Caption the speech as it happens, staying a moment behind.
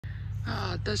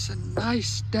That's a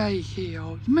nice day here.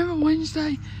 Remember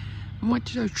Wednesday? I went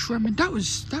to go trimming. That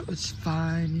was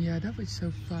fun. Yeah, that was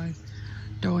so fun.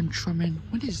 Doing trimming.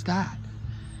 What is that?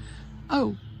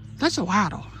 Oh, that's a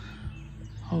ladder.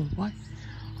 Oh, what?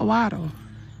 A ladder.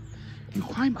 You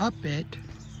climb up it.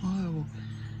 Oh,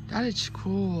 that is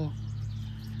cool.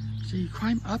 So you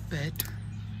climb up it.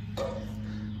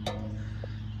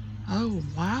 Oh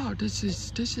wow, this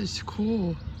is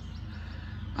cool.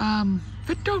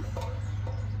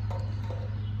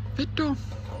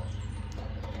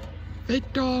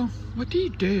 Victor, what do you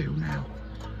do now?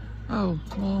 Oh,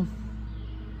 well,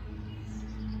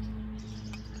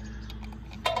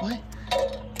 what?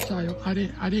 Sorry, I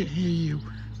didn't hear you.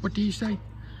 What do you say?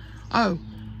 Oh,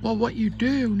 well, what you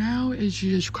do now is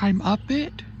you just climb up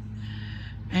it,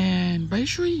 and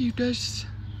basically you just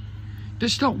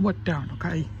don't look down,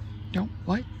 okay? Don't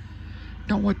what?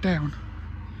 Don't look down.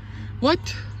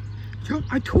 What?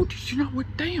 I told you to not look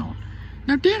down.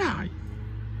 Now did I?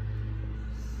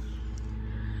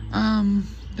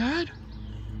 Dad?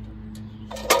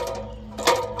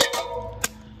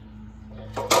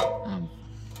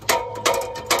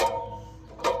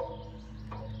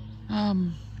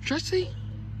 Jessie?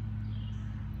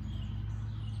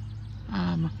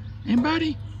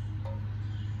 Anybody?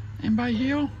 Anybody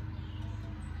here?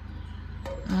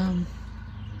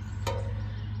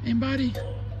 Anybody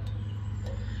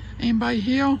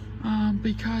here?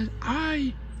 Because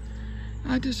I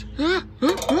just,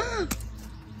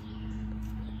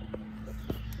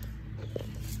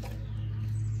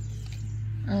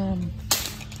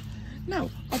 no,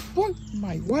 I broke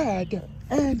my word,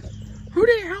 and who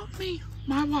didn't help me?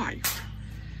 My wife.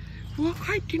 Well,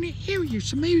 I didn't hear you,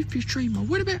 so maybe if you dream a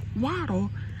little bit louder,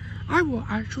 I will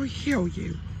actually hear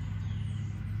you.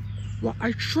 Well,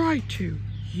 I tried to.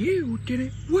 You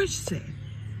didn't listen.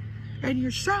 And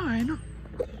your son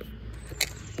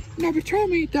never told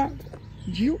me that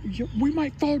we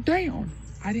might fall down.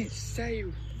 I didn't say,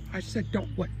 I said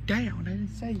don't look down. I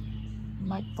didn't say you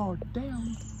might fall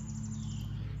down.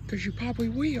 Because you probably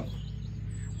will.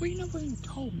 Well, you never even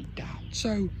told me that.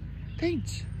 So,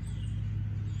 thanks.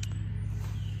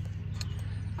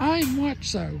 I'm what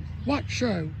show?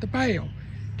 The Bale.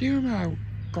 Do you know?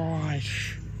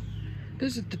 Gosh.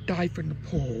 This is the dive in the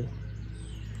pool.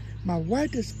 My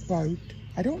weather's boat.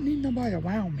 I don't need nobody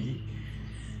around me.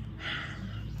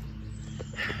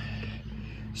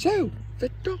 So,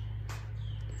 Victor.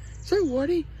 So,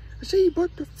 Woody, I see you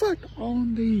put the foot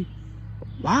on the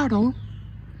water.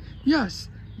 Yes,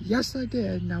 I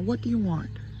did. Now, what do you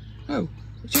want? Oh,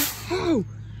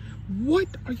 what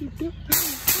are you doing?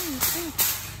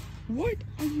 What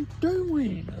are you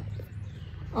doing?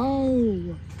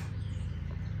 Oh,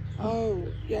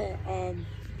 yeah,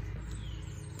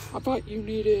 I thought you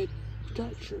needed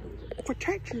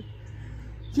protection.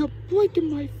 You're breaking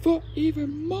my foot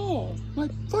even more. My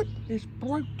foot is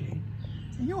broken,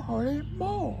 and you're hurting it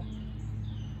more.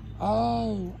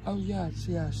 Oh, yes,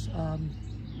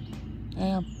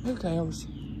 who cares?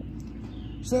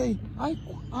 See, I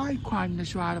climbed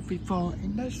this ladder before,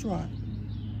 and guess what?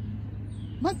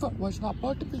 My foot was not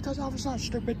broken because I was not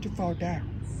stupid to fall down.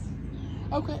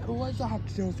 Okay, what does that have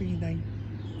to do with anything?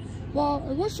 Well,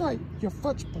 it looks like your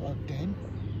foot's broken.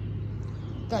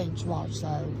 Thanks,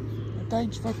 Watso.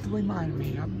 Thanks for reminding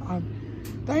me.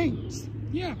 Thanks.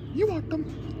 Yeah, you're welcome.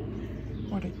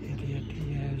 What an idiot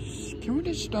he is. Can we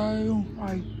just go?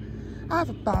 I have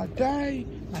a bad day.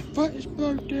 My foot is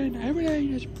broken.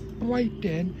 Everything is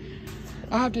breaking.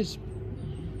 I have this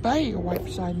bag right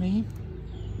beside me.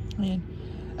 And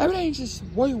everything's just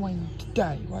ruined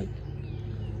today, right?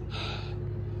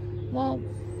 Well,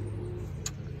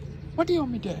 what do you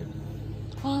want me to do?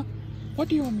 Huh? What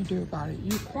do you want me to do about it?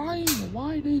 You're crying, you're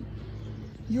whining,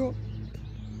 you're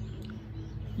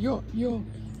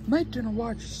making a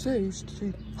watch series, so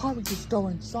you probably just go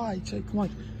inside so you can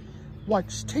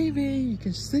watch TV, you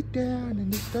can sit down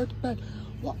and just go to bed.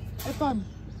 Well, if I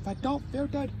don't feel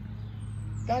good,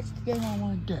 that's the thing I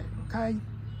want to do, okay?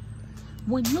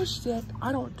 When you're sick,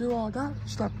 I don't do all that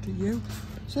stuff to you.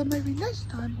 So maybe next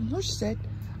time when you're sick,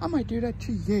 I might do that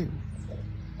to you.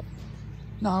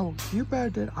 Now, you better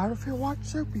get out of here watch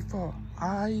soap before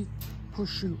I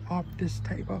push you off this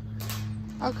table.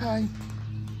 Okay.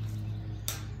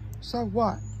 So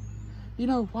what? You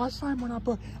know, last time when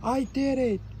I did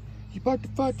it. You put the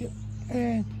foot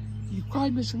and you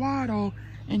climb this ladder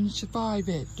and you survive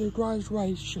it.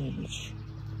 Congratulations.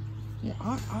 Yeah,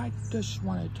 I just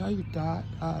want to tell you that.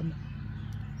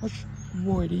 What's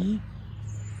Woody?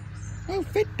 Oh,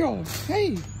 Victor!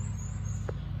 Hey!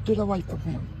 Get away from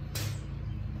him.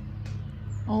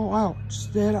 Oh,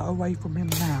 ouch. Get away from him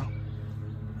now.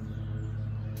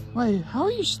 Wait, how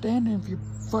are you standing if your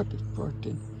foot is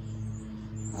broken?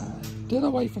 Get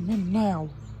away from him now.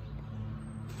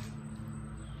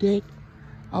 Get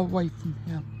away from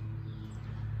him.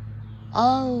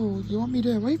 Oh, you want me to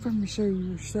get away from you, so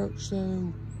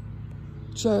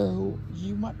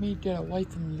you want me to get away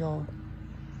from your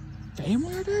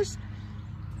family or this?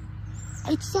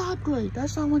 Exactly,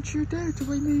 that's what I want you to do, to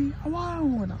leave me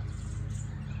alone.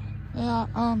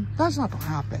 Yeah, that's not gonna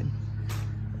happen.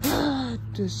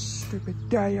 This stupid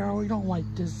day, I really don't like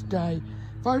this day.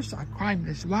 First, I climbed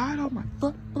this ladder, my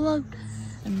foot broke,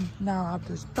 and now I have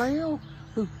this bear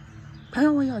who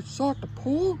apparently I saw at the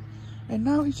pool, and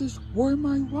now he's just ruined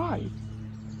my life.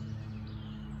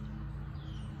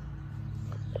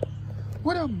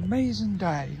 What an amazing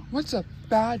day. What's a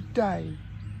bad day?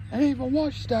 And even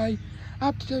worse day, I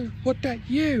have to look at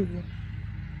you.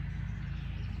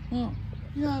 Well,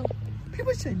 you know,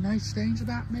 people say nice things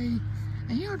about me,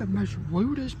 and you're the most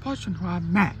rudest person who I've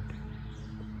met.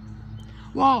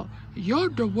 Well, you're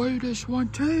the rudest one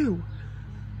too.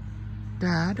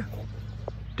 Dad.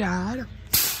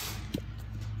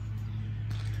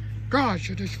 Gosh,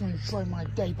 I just want to enjoy my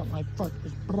day, but my foot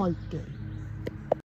is broken.